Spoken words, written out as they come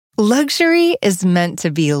Luxury is meant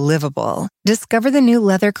to be livable. Discover the new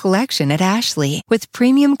leather collection at Ashley with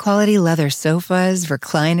premium quality leather sofas,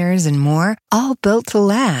 recliners, and more, all built to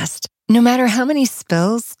last. No matter how many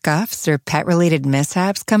spills, scuffs, or pet-related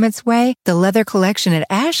mishaps come its way, the leather collection at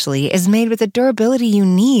Ashley is made with the durability you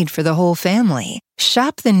need for the whole family.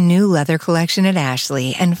 Shop the new leather collection at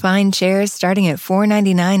Ashley and find chairs starting at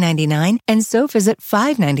 $499.99 and sofas at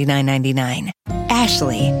 $599.99.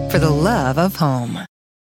 Ashley, for the love of home.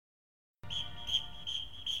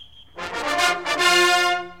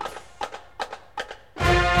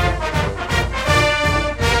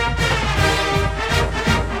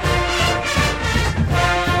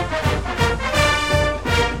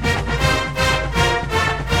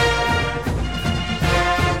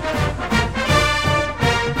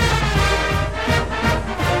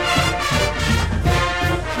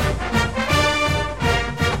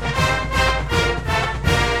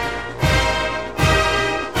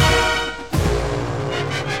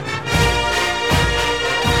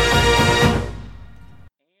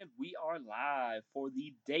 Live for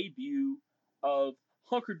the debut of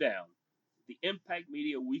Hunker Down, the Impact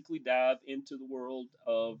Media weekly dive into the world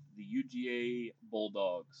of the UGA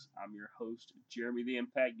Bulldogs. I'm your host, Jeremy the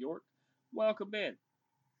Impact York. Welcome in.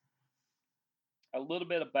 A little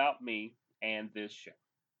bit about me and this show.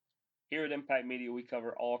 Here at Impact Media, we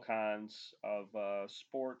cover all kinds of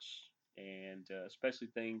sports and especially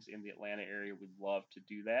things in the Atlanta area. We'd love to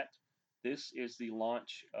do that. This is the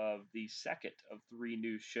launch of the second of 3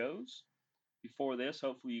 new shows. Before this,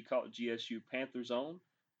 hopefully you caught GSU Panther Zone.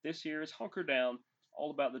 This here is Hunker Down,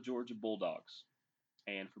 all about the Georgia Bulldogs.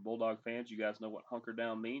 And for Bulldog fans, you guys know what Hunker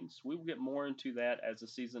Down means. We will get more into that as the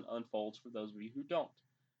season unfolds for those of you who don't.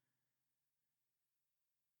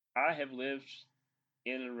 I have lived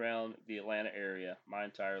in and around the Atlanta area my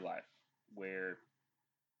entire life, where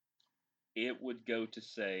it would go to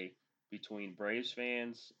say between Braves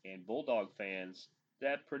fans and Bulldog fans,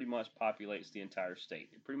 that pretty much populates the entire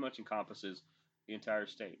state. It pretty much encompasses the entire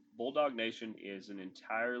state. Bulldog Nation is an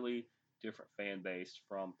entirely different fan base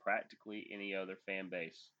from practically any other fan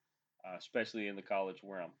base, especially in the college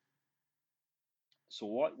realm. So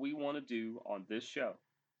what we want to do on this show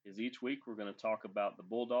is each week we're going to talk about the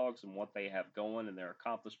Bulldogs and what they have going and their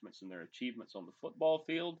accomplishments and their achievements on the football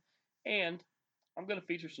field. And I'm going to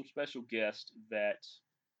feature some special guests that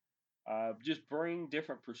just bring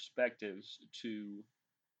different perspectives to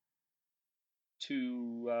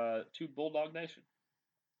Bulldog Nation.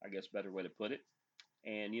 I guess a better way to put it.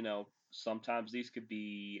 And sometimes these could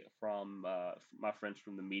be from my friends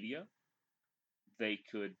from the media. They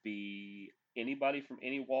could be anybody from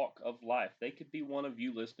any walk of life. They could be one of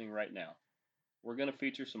you listening right now. We're going to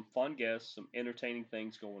feature some fun guests, some entertaining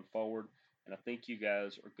things going forward, and I think you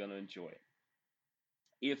guys are going to enjoy it.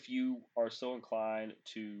 If you are so inclined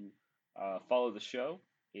to follow the show,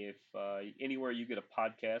 if anywhere you get a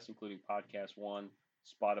podcast, including Podcast One,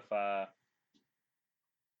 Spotify,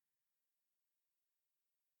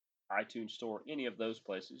 iTunes Store, any of those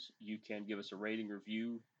places, you can give us a rating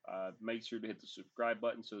review. Make sure to hit the subscribe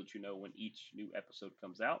button so that you know when each new episode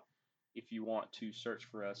comes out. If you want to search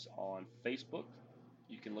for us on Facebook,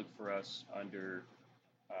 you can look for us under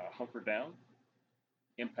Hunker Down,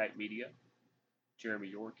 Impact Media, Jeremy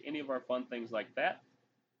York, any of our fun things like that.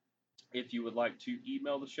 If you would like to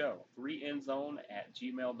email the show,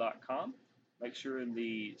 3endzone@gmail.com. Make sure in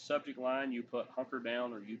the subject line you put Hunker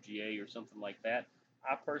Down or UGA or something like that.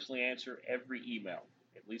 I personally answer every email,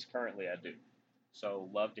 at least currently I do. So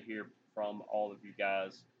love to hear from all of you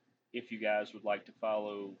guys. If you guys would like to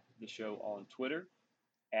follow the show on Twitter,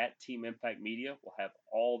 at Team Impact Media, we'll have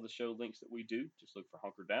all the show links that we do. Just look for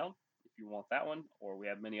Hunker Down if you want that one, or we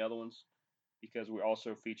have many other ones because we're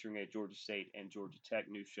also featuring a Georgia State and Georgia Tech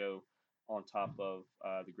new show on top of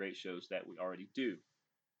the great shows that we already do.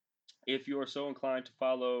 If you are so inclined to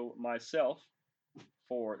follow myself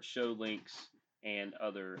for show links and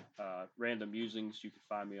other random musings, you can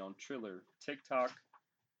find me on Triller, TikTok,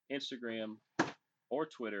 Instagram, or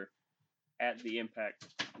Twitter at the Impact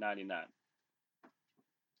 99.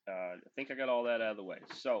 I think I got all that out of the way.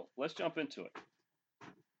 So let's jump into it.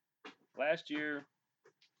 Last year,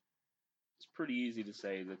 it's pretty easy to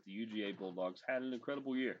say that the UGA Bulldogs had an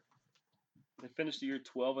incredible year. They finished the year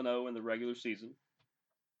 12-0 in the regular season,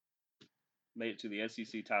 made it to the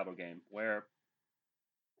SEC title game, where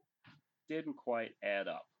it didn't quite add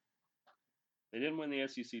up. They didn't win the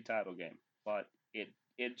SEC title game, but it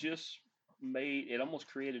almost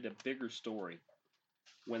created a bigger story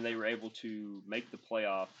when they were able to make the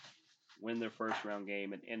playoff, win their first round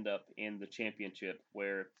game, and end up in the championship,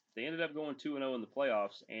 where they ended up going 2-0 in the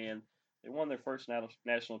playoffs, and they won their first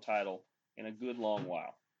national title in a good long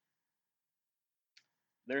while.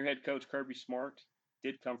 Their head coach, Kirby Smart,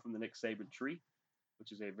 did come from the Nick Saban tree,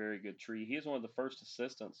 which is a very good tree. He is one of the first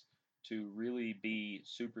assistants to really be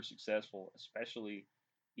super successful, especially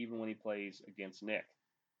even when he plays against Nick.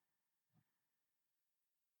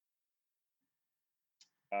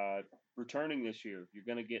 Uh, Returning this year, you're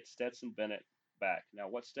going to get Stetson Bennett back. Now,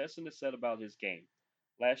 what Stetson has said about his game,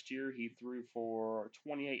 last year he threw for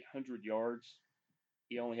 2,800 yards.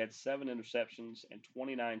 He only had 7 interceptions and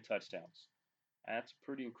 29 touchdowns. That's a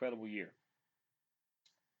pretty incredible year.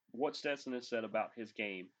 What Stetson has said about his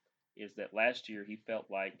game is that last year he felt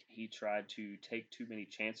like he tried to take too many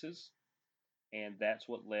chances, and that's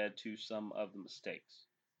what led to some of the mistakes.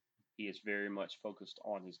 He is very much focused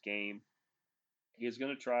on his game. He is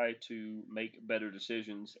going to try to make better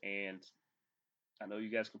decisions, and I know you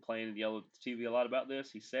guys complain and yell at the TV a lot about this.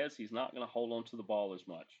 He says he's not going to hold on to the ball as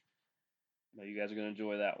much. I know you guys are going to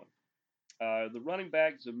enjoy that one. The running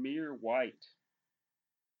back, Zamir White,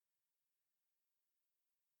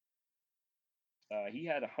 he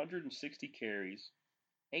had 160 carries,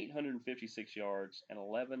 856 yards, and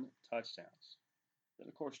 11 touchdowns. Then,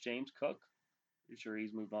 of course, James Cook, pretty sure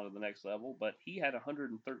he's moved on to the next level, but he had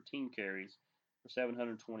 113 carries for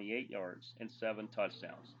 728 yards and 7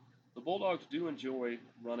 touchdowns. The Bulldogs do enjoy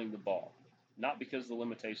running the ball, not because of the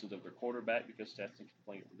limitations of their quarterback, because Stetson can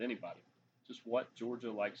play it with anybody. Just what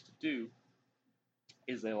Georgia likes to do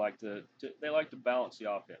is they like to balance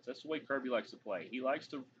the offense. That's the way Kirby likes to play. He likes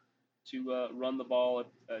to run the ball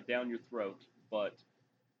down your throat, but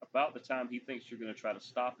about the time he thinks you're going to try to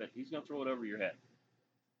stop it, he's going to throw it over your head.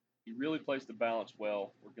 He really plays the balance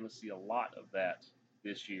well. We're going to see a lot of that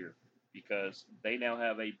this year because they now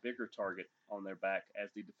have a bigger target on their back as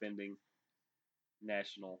the defending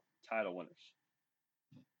national title winners.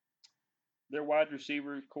 Their wide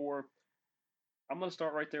receiver core, I'm going to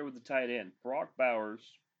start right there with the tight end. Brock Bowers,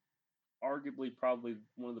 arguably probably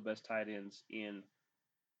one of the best tight ends in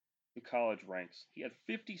the college ranks. He had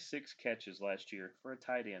 56 catches last year for a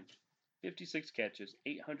tight end. 56 catches,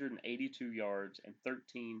 882 yards, and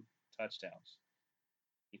 13 touchdowns.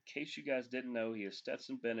 In case you guys didn't know, he is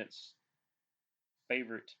Stetson Bennett's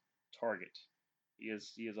favorite target. He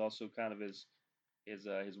is also kind of his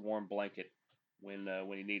warm blanket when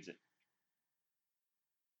he needs it.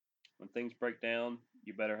 When things break down,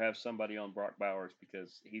 you better have somebody on Brock Bowers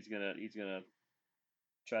because he's gonna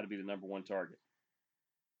try to be the number one target.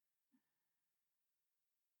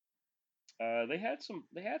 They had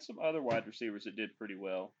some other wide receivers that did pretty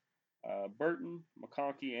well. Burton,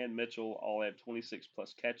 McConkey, and Mitchell all had 26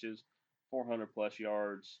 plus catches, 400 plus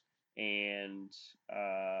yards, and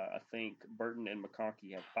I think Burton and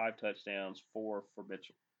McConkey had 5 touchdowns, 4 for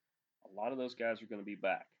Mitchell. A lot of those guys are going to be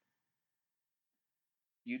back.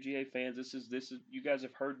 UGA fans, this is you guys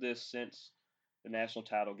have heard this since the national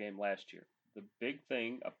title game last year. The big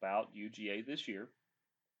thing about UGA this year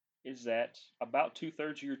is that about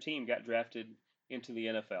 2/3 of your team got drafted into the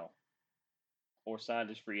NFL or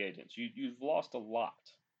signed as free agents. You've lost a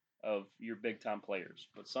lot of your big time players.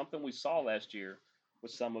 But something we saw last year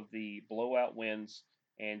with some of the blowout wins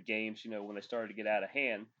and games, when they started to get out of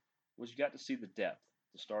hand, was you got to see the depth.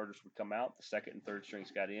 The starters would come out, the second and third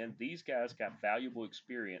strings got in. These guys got valuable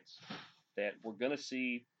experience that we're going to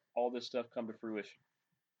see all this stuff come to fruition.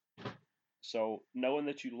 So knowing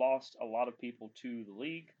that you lost a lot of people to the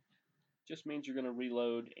league just means you're going to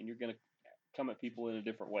reload and you're going to come at people in a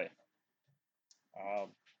different way.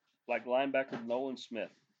 Like linebacker Nolan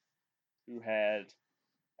Smith, who had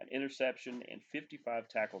an interception and 55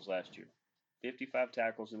 tackles last year. 55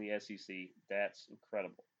 tackles in the SEC. That's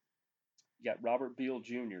incredible. You got Robert Beal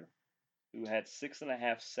Jr., who had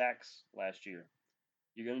 6.5 sacks last year.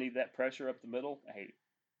 You're going to need that pressure up the middle. Hey,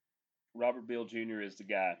 Robert Beal Jr. is the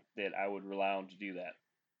guy that I would rely on to do that.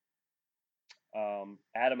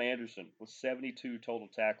 Adam Anderson with 72 total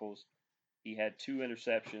tackles. He had 2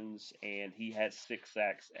 interceptions and he had 6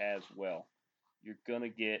 sacks as well. You're going to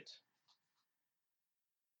get.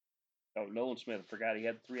 Oh, Nolan Smith, I forgot he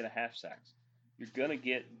had 3.5 sacks. You're going to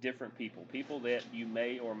get different people that you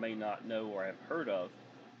may or may not know or have heard of,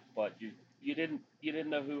 but you didn't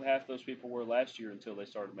know who half those people were last year until they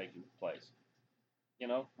started making plays.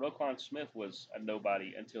 Roquan Smith was a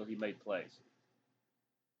nobody until he made plays.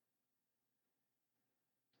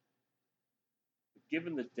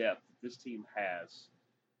 Given the depth that this team has,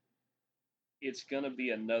 it's going to be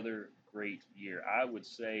another great year. I would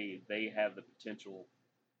say they have the potential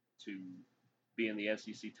to be in the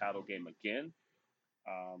SEC title game again.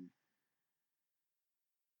 Um,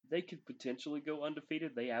 they could potentially go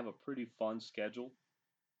undefeated. They have a pretty fun schedule.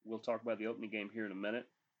 We'll talk about the opening game here in a minute.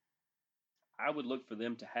 I would look for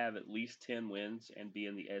them to have at least 10 wins and be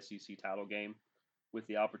in the SEC title game. with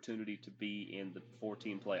the opportunity to be in the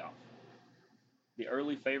 14 playoff. The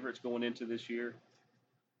early favorites going into this year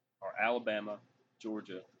are Alabama,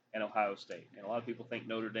 Georgia, and Ohio State. And a lot of people think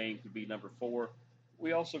Notre Dame could be number 4.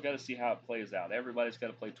 We also got to see how it plays out. Everybody's got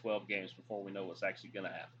to play 12 games before we know what's actually going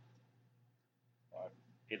to happen.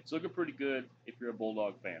 It's looking pretty good if you're a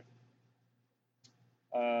Bulldog fan.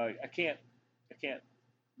 I can't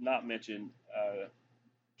not mention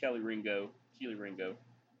Kelee Ringo,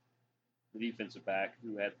 the defensive back,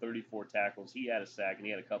 who had 34 tackles. He had a sack and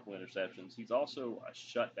he had a couple interceptions. He's also a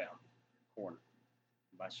shutdown corner.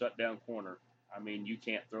 By shutdown corner, I mean you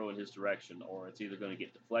can't throw in his direction, or it's either going to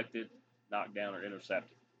get deflected, knocked down, or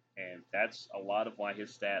intercepted. And that's a lot of why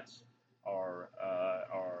his stats are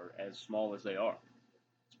as small as they are.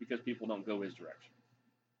 It's because people don't go his direction.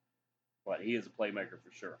 But he is a playmaker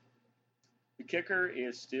for sure. The kicker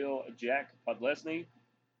is still Jack Podlesny.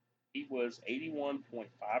 He was 81.5%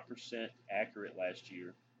 accurate last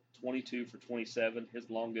year, 22 for 27. His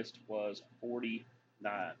longest was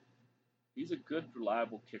 49. He's a good,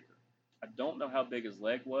 reliable kicker. I don't know how big his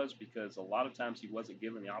leg was because a lot of times he wasn't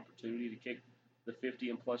given the opportunity to kick the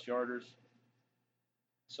 50 and plus yarders.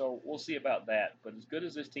 So we'll see about that. But as good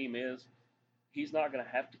as this team is, he's not going to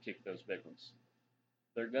have to kick those big ones.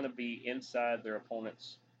 They're going to be inside their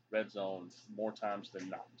opponent's red zone more times than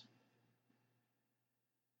not.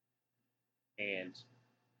 And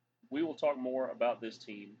we will talk more about this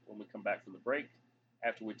team when we come back from the break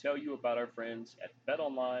after we tell you about our friends at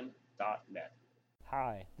betonline.net.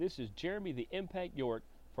 Hi, this is Jeremy the Impact York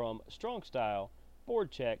from Strong Style,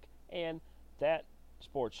 Board Check, and That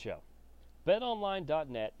Sports Show.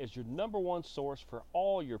 BetOnline.net is your number one source for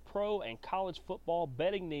all your pro and college football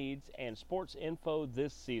betting needs and sports info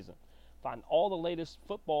this season. Find all the latest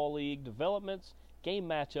football league developments, game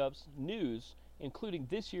matchups, news, including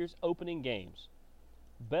this year's opening games.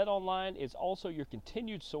 BetOnline is also your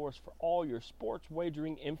continued source for all your sports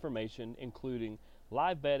wagering information, including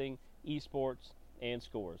live betting, esports, and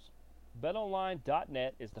scores.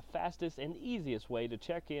 BetOnline.net is the fastest and easiest way to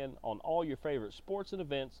check in on all your favorite sports and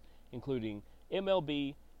events, including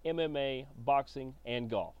MLB, MMA, boxing, and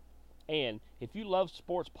golf. And if you love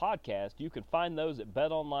sports podcasts, you can find those at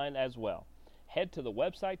BetOnline as well. Head to the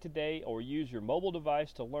website today or use your mobile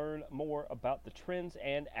device to learn more about the trends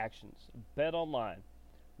and actions. BetOnline,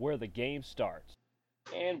 where the game starts.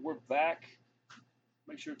 And we're back.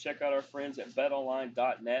 Make sure to check out our friends at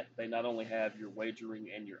betonline.net. They not only have your wagering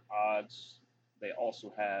and your odds, they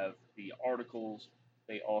also have the articles.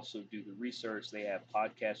 They also do the research. They have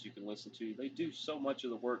podcasts you can listen to. They do so much of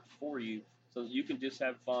the work for you so that you can just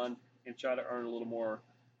have fun and try to earn a little more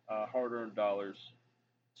hard-earned dollars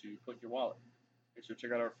to put in your wallet. Make sure to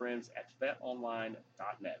check out our friends at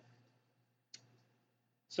betonline.net.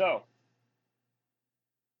 So,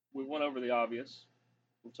 we went over the obvious.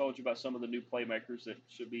 We told you about some of the new playmakers that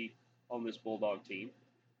should be on this Bulldog team.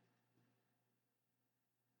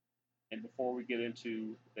 And before we get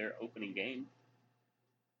into their opening game,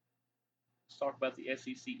 let's talk about the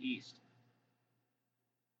SEC East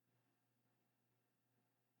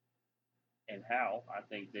and how I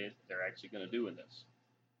think that they're actually going to do in this.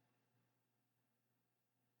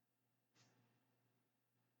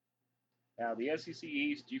 Now, the SEC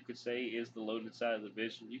East, you could say, is the loaded side of the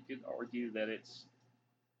division. You could argue that it's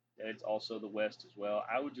also the West as well.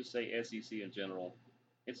 I would just say SEC in general.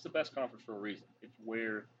 It's the best conference for a reason. It's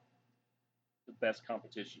where the best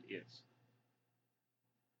competition is.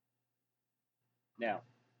 Now,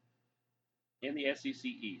 in the SEC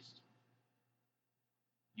East,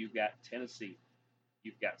 you've got Tennessee.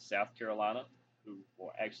 You've got South Carolina, who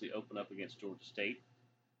will actually open up against Georgia State.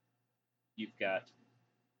 You've got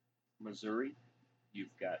Missouri.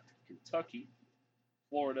 You've got Kentucky,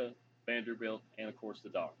 Florida, Vanderbilt, and, of course, the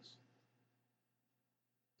Dogs.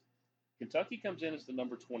 Kentucky comes in as the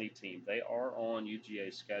number 20 team. They are on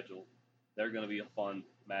UGA's schedule. They're going to be a fun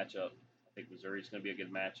matchup. I think Missouri's going to be a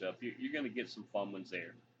good matchup. You're going to get some fun ones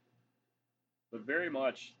there. But very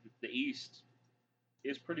much the East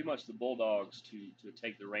is pretty much the Bulldogs to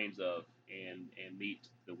take the reins of and meet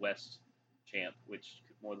the West champ, which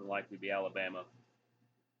could more than likely be Alabama,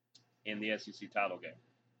 in the SEC title game.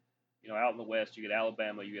 You know, out in the West, you get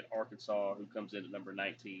Alabama, you get Arkansas, who comes in at number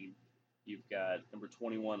 19. You've got number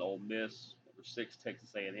 21, Ole Miss, number 6,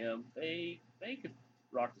 Texas A&M. They could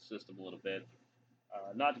rock the system a little bit.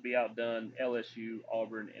 Not to be outdone, LSU,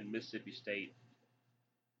 Auburn, and Mississippi State.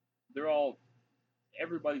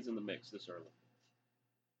 Everybody's in the mix this early.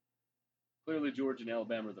 Clearly, Georgia and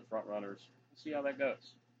Alabama are the front runners. We'll see how that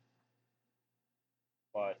goes.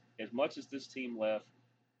 But as much as this team left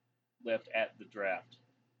at the draft,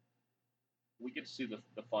 we get to see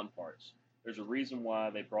the fun parts. There's a reason why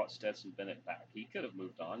they brought Stetson Bennett back. He could have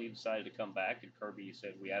moved on. He decided to come back, and Kirby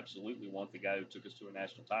said, "We absolutely want the guy who took us to a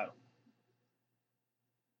national title."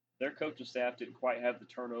 Their coaching staff didn't quite have the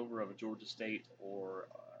turnover of a Georgia State or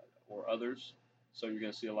others, so you're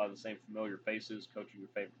going to see a lot of the same familiar faces coaching your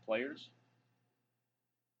favorite players.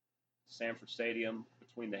 Sanford Stadium,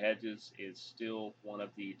 between the hedges, is still one of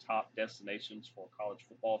the top destinations for college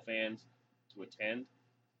football fans to attend.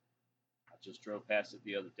 I just drove past it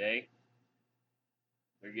the other day.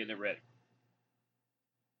 They're getting it ready.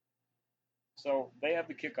 So they have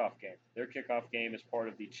the kickoff game. Their kickoff game is part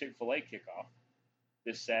of the Chick-fil-A kickoff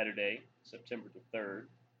this Saturday, September the 3rd.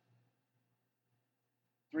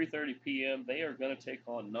 3:30 p.m. They are going to take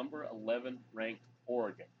on number 11 ranked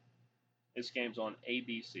Oregon. This game's on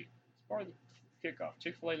ABC. It's part of the kickoff.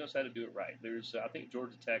 Chick-fil-A knows how to do it right. There's, I think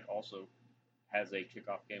Georgia Tech also has a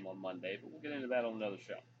kickoff game on Monday, but we'll get into that on another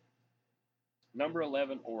show. Number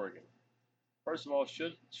 11, Oregon. First of all,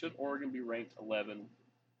 should Oregon be ranked 11?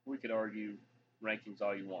 We could argue rankings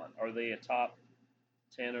all you want. Are they a top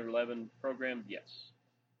 10 or 11 program? Yes.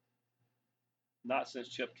 Not since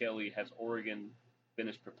Chip Kelly has Oregon been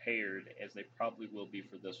as prepared as they probably will be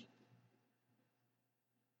for this one.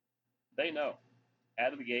 They know.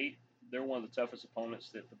 Out of the gate, they're one of the toughest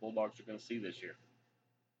opponents that the Bulldogs are going to see this year.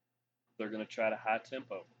 They're going to try to high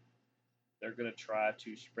tempo. They're going to try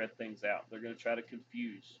to spread things out. They're going to try to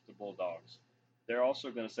confuse the Bulldogs. They're also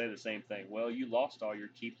going to say the same thing. Well, you lost all your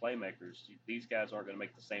key playmakers. These guys aren't going to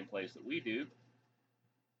make the same plays that we do.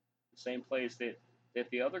 The same plays that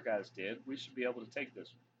the other guys did. We should be able to take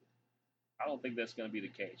this one. I don't think that's going to be the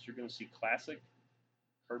case. You're going to see classic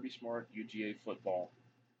Kirby Smart UGA football.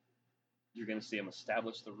 You're going to see them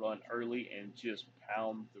establish the run early and just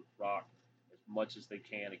pound the rock as much as they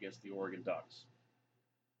can against the Oregon Ducks.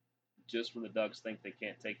 Just when the Ducks think they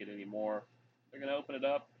can't take it anymore, they're going to open it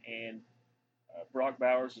up, and Brock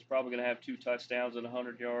Bowers is probably going to have 2 touchdowns and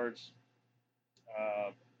 100 yards.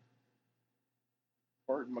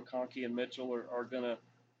 Burton, McConkey, and Mitchell are going to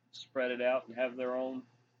spread it out and have their own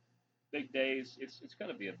big days. It's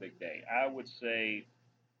going to be a big day. I would say,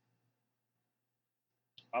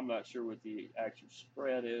 I'm not sure what the actual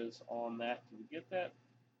spread is on that. Can we get that?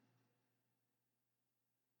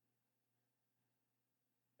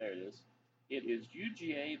 There it is. It is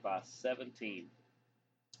UGA by 17.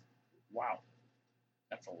 Wow,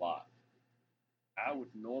 that's a lot. I would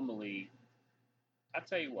normally, I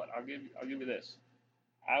tell you what, I'll give you this.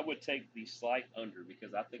 I would take the slight under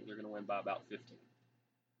because I think they're going to win by about 15.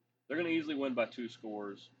 They're going to easily win by 2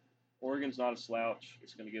 scores. Oregon's not a slouch.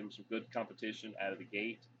 It's going to give them some good competition out of the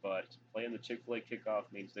gate, but playing the Chick-fil-A kickoff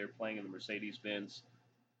means they're playing in the Mercedes-Benz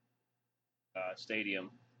Stadium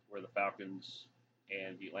where the Falcons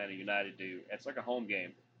and the Atlanta United do. It's like a home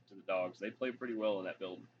game to the Dogs. They play pretty well in that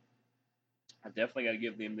building. I definitely got to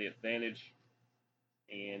give them the advantage,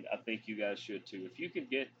 and I think you guys should too. If you can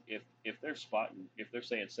get, if they're spotting, if they're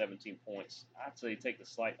saying 17 points, I'd say take the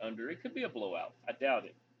slight under. It could be a blowout. I doubt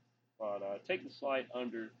it, but take the slight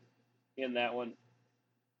under in that one.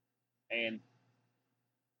 And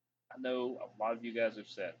I know a lot of you guys have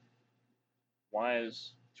said, why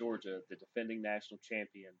is Georgia, the defending national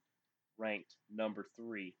champion, ranked number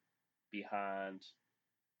 3 behind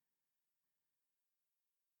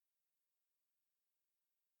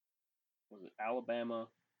was it Alabama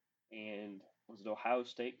and was it Ohio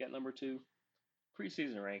State got number 2?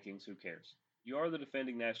 Preseason rankings, who cares? You are the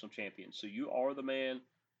defending national champion, so you are the man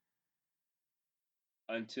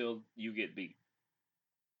until you get beat.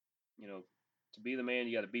 You know, to be the man,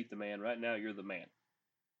 you got to beat the man. Right now, you're the man.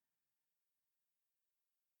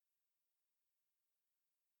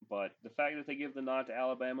 But the fact that they give the nod to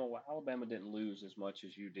Alabama, well, Alabama didn't lose as much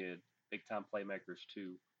as you did. Big time playmakers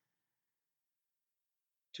to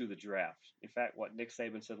the draft. In fact, what Nick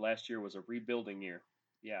Saban said last year was a rebuilding year.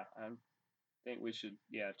 Yeah, I think we should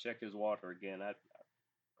check his water again. A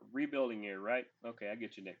rebuilding year, right? Okay, I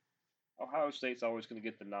get you, Nick. Ohio State's always going to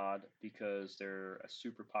get the nod because they're a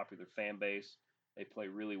super popular fan base. They play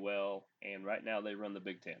really well, and right now they run the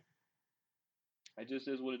Big Ten. It just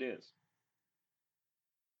is what it is.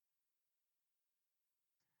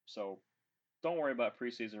 So don't worry about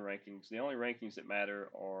preseason rankings. The only rankings that matter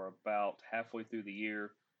are about halfway through the year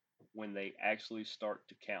when they actually start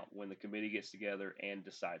to count, when the committee gets together and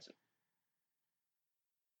decides it.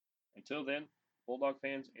 Until then, Bulldog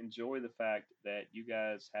fans, enjoy the fact that you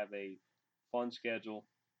guys have a fun schedule.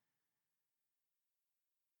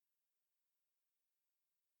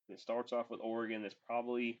 It starts off with Oregon. That's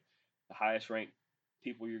probably the highest ranked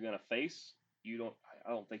people you're going to face. I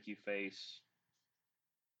don't think you face,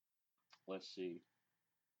 let's see.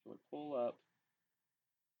 So we pull up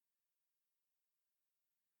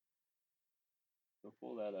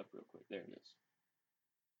pull that up real quick. There it is.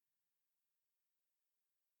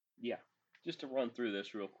 Yeah, just to run through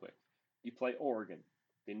this real quick. You play Oregon,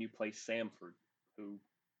 then you play Samford, who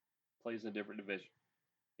plays in a different division.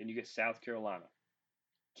 Then you get South Carolina,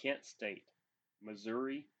 Kent State,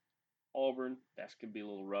 Missouri, Auburn. That's gonna be a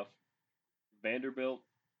little rough. Vanderbilt,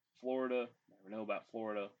 Florida. Never know about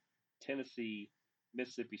Florida. Tennessee,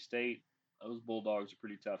 Mississippi State. Those Bulldogs are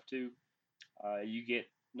pretty tough too. You get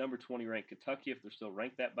number 20 ranked Kentucky if they're still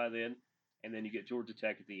ranked that by then, and then you get Georgia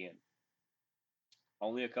Tech at the end.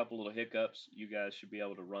 Only a couple little hiccups. You guys should be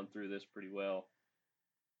able to run through this pretty well.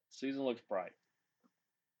 Season looks bright.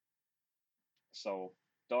 So,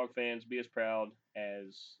 Dawg fans, be as proud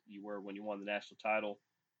as you were when you won the national title.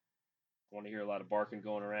 I want to hear a lot of barking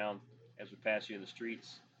going around as we pass you in the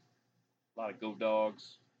streets. A lot of go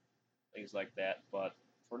dogs, things like that. But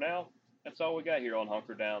for now, that's all we got here on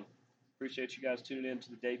Hunker Down. Appreciate you guys tuning in to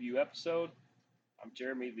the debut episode. I'm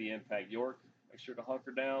Jeremy, the Impact York. Make sure to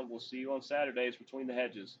hunker down. We'll see you on Saturdays between the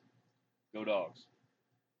hedges. Go Dogs.